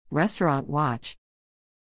Restaurant watch.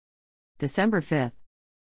 December 5th.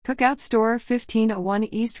 Cookout Store, 1501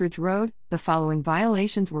 Eastridge Road. The following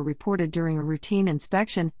violations were reported during a routine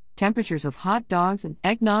inspection. Temperatures of hot dogs and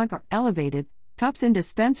eggnog are elevated. Cups in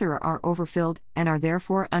dispenser are overfilled and are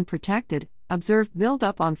therefore unprotected. Observed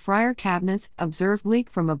buildup on fryer cabinets. Observed leak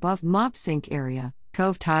from above mop sink area.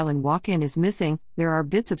 Cove tile in walk-in is missing. There are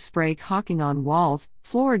bits of spray caulking on walls.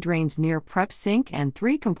 Floor drains near prep sink and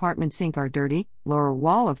 3-compartment sink are dirty. Lower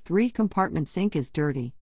wall of 3-compartment sink is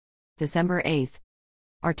dirty. December 8th.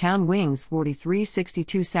 Our Town Wings,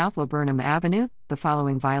 4362 South Laburnum Avenue. The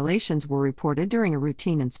following violations were reported during a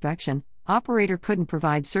routine inspection. Operator couldn't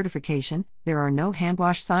provide certification. There are no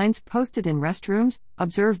handwash signs posted in restrooms.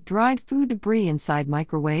 Observed dried food debris inside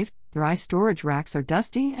microwave. Dry storage racks are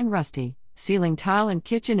dusty and rusty. Ceiling tile in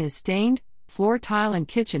kitchen is stained. Floor tile in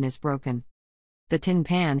kitchen is broken. The Tin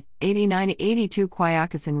Pan, 8982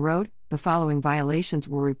 Quioccasin Road. The following violations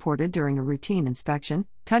were reported during a routine inspection.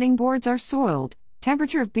 Cutting boards are soiled.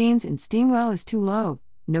 Temperature of beans in steam well is too low.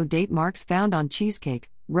 No date marks found on cheesecake.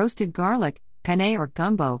 Roasted garlic, penne or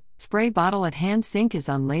gumbo. Spray bottle at hand sink is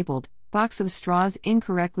unlabeled. Box of straws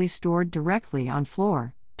incorrectly stored directly on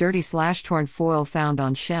floor. Dirty/torn foil found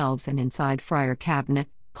on shelves and inside fryer cabinet.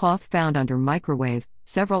 Cloth found under microwave.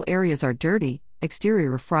 Several areas are dirty.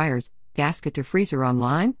 Exterior of fryers. Gasket to freezer on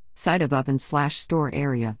line. Side of oven/store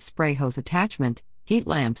area. Spray hose attachment. Heat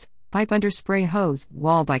lamps. Pipe under spray hose.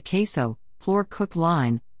 Wall by queso. Floor cook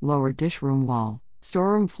line, lower dishroom wall,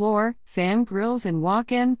 storeroom floor, fan grills in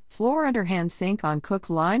walk-in, floor under hand sink on cook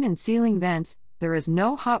line and ceiling vents. There is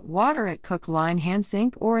no hot water at cook line hand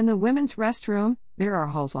sink or in the women's restroom. There are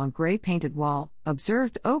holes on gray painted wall.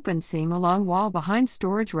 Observed open seam along wall behind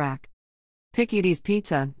storage rack. Picciotti's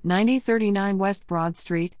Pizza, 9039 West Broad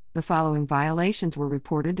Street. The following violations were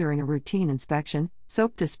reported during a routine inspection.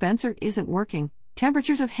 Soap dispenser isn't working.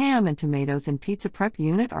 Temperatures of ham and tomatoes in pizza prep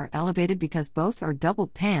unit are elevated because both are double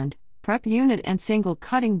panned. Prep unit and single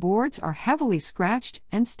cutting boards are heavily scratched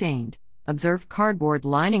and stained. Observed cardboard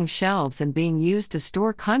lining shelves and being used to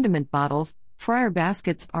store condiment bottles. Fryer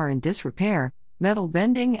baskets are in disrepair, metal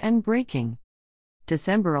bending and breaking.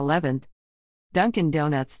 December 11th. Dunkin'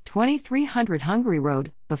 Donuts, 2300 Hungary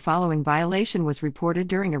Road. The following violation was reported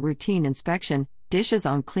during a routine inspection. Dishes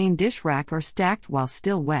on clean dish rack are stacked while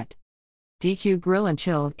still wet. DQ Grill and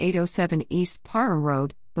Chill, 807 East Parham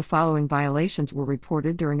Road. The following violations were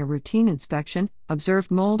reported during a routine inspection. Observed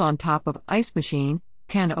mold on top of ice machine.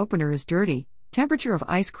 Can opener is dirty. Temperature of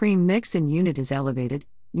ice cream mix in unit is elevated.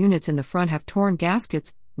 Units in the front have torn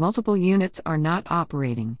gaskets. Multiple units are not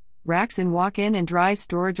operating. Racks in walk-in and dry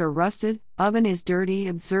storage are rusted. Oven is dirty.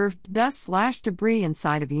 Observed dust/debris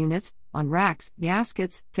inside of units, on racks,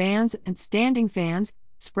 gaskets, fans, and standing fans.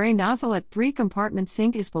 Spray nozzle at 3-compartment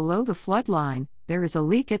sink is below the flood line. There is a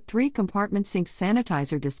leak at 3-compartment sink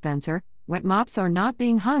sanitizer dispenser. Wet mops are not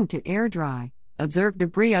being hung to air dry. Observed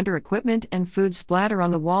debris under equipment and food splatter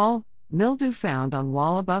on the wall. Mildew found on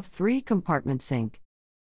wall above 3-compartment sink.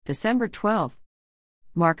 December 12th.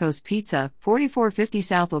 Marco's Pizza, 4450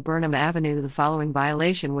 South Laburnum Avenue. The following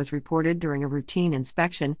violation was reported during a routine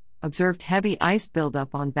inspection. Observed heavy ice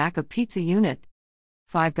buildup on back of pizza unit.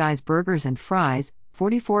 Five Guys Burgers and Fries,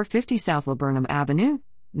 4450 South Laburnum Avenue.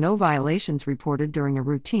 No violations reported during a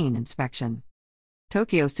routine inspection.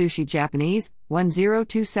 Tokyo Sushi Japanese,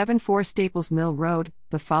 10274 Staples Mill Road.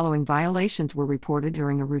 The following violations were reported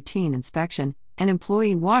during a routine inspection. An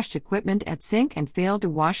employee washed equipment at sink and failed to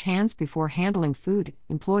wash hands before handling food.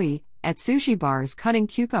 Employee, at sushi bars cutting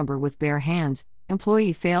cucumber with bare hands.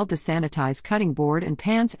 Employee failed to sanitize cutting board and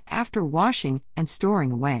pans after washing and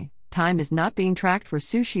storing away. Time is not being tracked for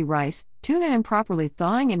sushi rice, tuna improperly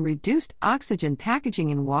thawing in reduced oxygen packaging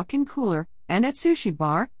in walk-in cooler, and at sushi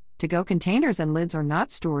bar, to-go containers and lids are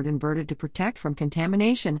not stored inverted to protect from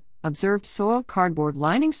contamination. Observed soiled cardboard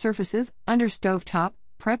lining surfaces under stovetop,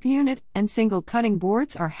 prep unit, and single cutting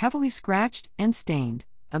boards are heavily scratched and stained.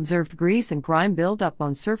 Observed grease and grime buildup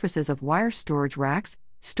on surfaces of wire storage racks,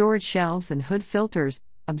 storage shelves and hood filters.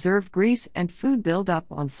 Observed grease and food buildup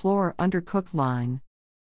on floor under cook line.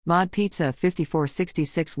 Mod Pizza,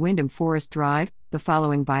 5466 Wyndham Forest Drive. The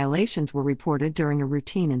following violations were reported during a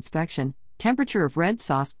routine inspection. Temperature of red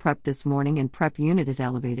sauce prep this morning in prep unit is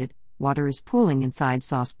elevated. Water is pooling inside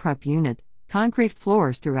sauce prep unit. Concrete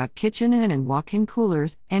floors throughout kitchen and walk-in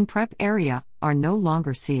coolers and prep area are no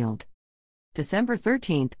longer sealed. December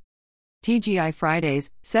 13th. TGI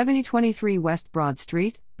Fridays, 7023 West Broad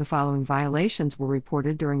Street. The following violations were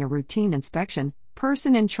reported during a routine inspection.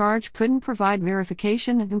 Person in charge couldn't provide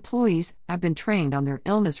verification and employees have been trained on their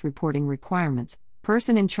illness reporting requirements.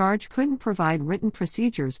 Person in charge couldn't provide written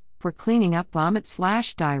procedures for cleaning up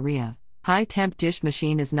vomit/diarrhea. High temp dish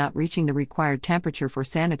machine is not reaching the required temperature for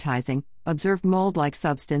sanitizing. Observed mold-like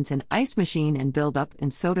substance in ice machine and buildup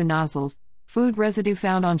in soda nozzles. Food residue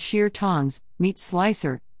found on shear tongs, meat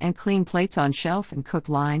slicer, and clean plates on shelf and cook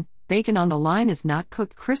line. Bacon on the line is not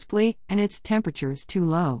cooked crisply and its temperature is too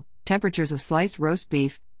low. Temperatures of sliced roast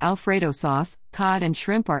beef, Alfredo sauce, cod and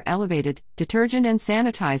shrimp are elevated. Detergent and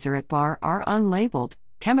sanitizer at bar are unlabeled.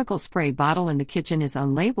 Chemical spray bottle in the kitchen is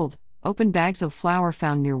unlabeled. Open bags of flour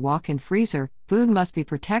found near walk-in freezer. Food must be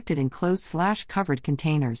protected in closed/covered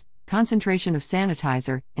containers. Concentration of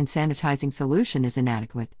sanitizer in sanitizing solution is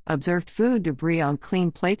inadequate. Observed food debris on clean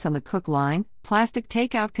plates on the cook line. Plastic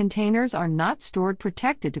takeout containers are not stored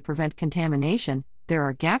protected to prevent contamination. There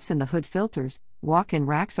are gaps in the hood filters. Walk-in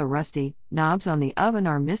racks are rusty. Knobs on the oven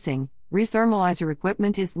are missing. Rethermalizer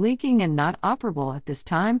equipment is leaking and not operable at this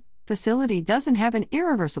time. Facility doesn't have an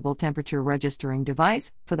irreversible temperature registering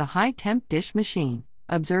device for the high-temp dish machine.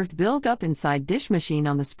 Observed buildup inside dish machine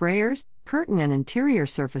on the sprayers, curtain and interior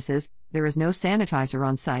surfaces. There is no sanitizer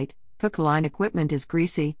on site. Cook line equipment is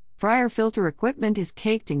greasy. Fryer filter equipment is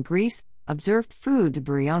caked in grease. Observed food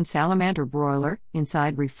debris on salamander broiler,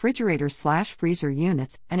 inside refrigerator/freezer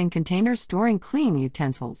units, and in containers storing clean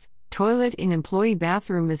utensils. Toilet in employee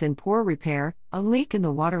bathroom is in poor repair. A leak in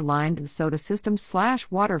the water-lined soda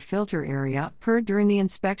system/water filter area occurred during the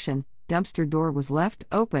inspection. Dumpster door was left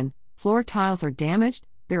open. Floor tiles are damaged.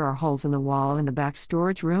 There are holes in the wall in the back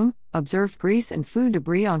storage room. Observed grease and food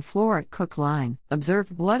debris on floor at cook line.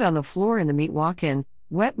 Observed blood on the floor in the meat walk-in.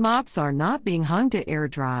 Wet mops are not being hung to air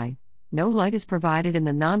dry. No light is provided in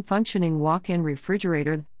the non-functioning walk-in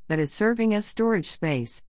refrigerator that is serving as storage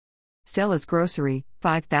space. Stella's Grocery,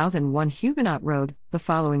 5001 Huguenot Road. The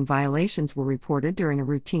following violations were reported during a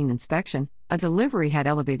routine inspection. A delivery had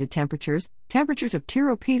elevated temperatures. Temperatures of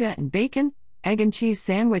tiro pita and bacon, egg and cheese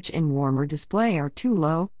sandwich in warmer display are too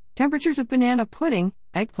low. Temperatures of banana pudding,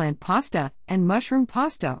 eggplant pasta, and mushroom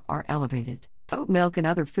pasta are elevated. Oat milk and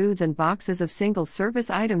other foods and boxes of single-service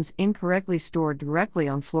items incorrectly stored directly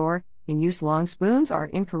on floor. In-use long spoons are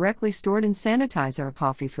incorrectly stored in sanitizer.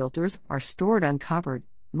 Coffee filters are stored uncovered.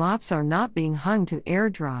 Mops are not being hung to air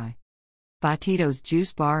dry. Batido's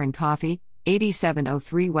Juice Bar and Coffee,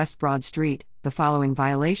 8703 West Broad Street. The following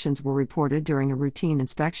violations were reported during a routine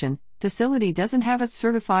inspection. Facility doesn't have a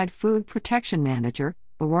certified food protection manager.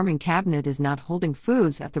 The warming cabinet is not holding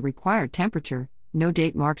foods at the required temperature. No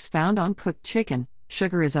date marks found on cooked chicken.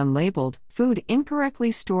 Sugar is unlabeled. Food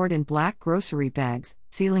incorrectly stored in black grocery bags.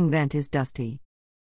 Ceiling vent is dusty.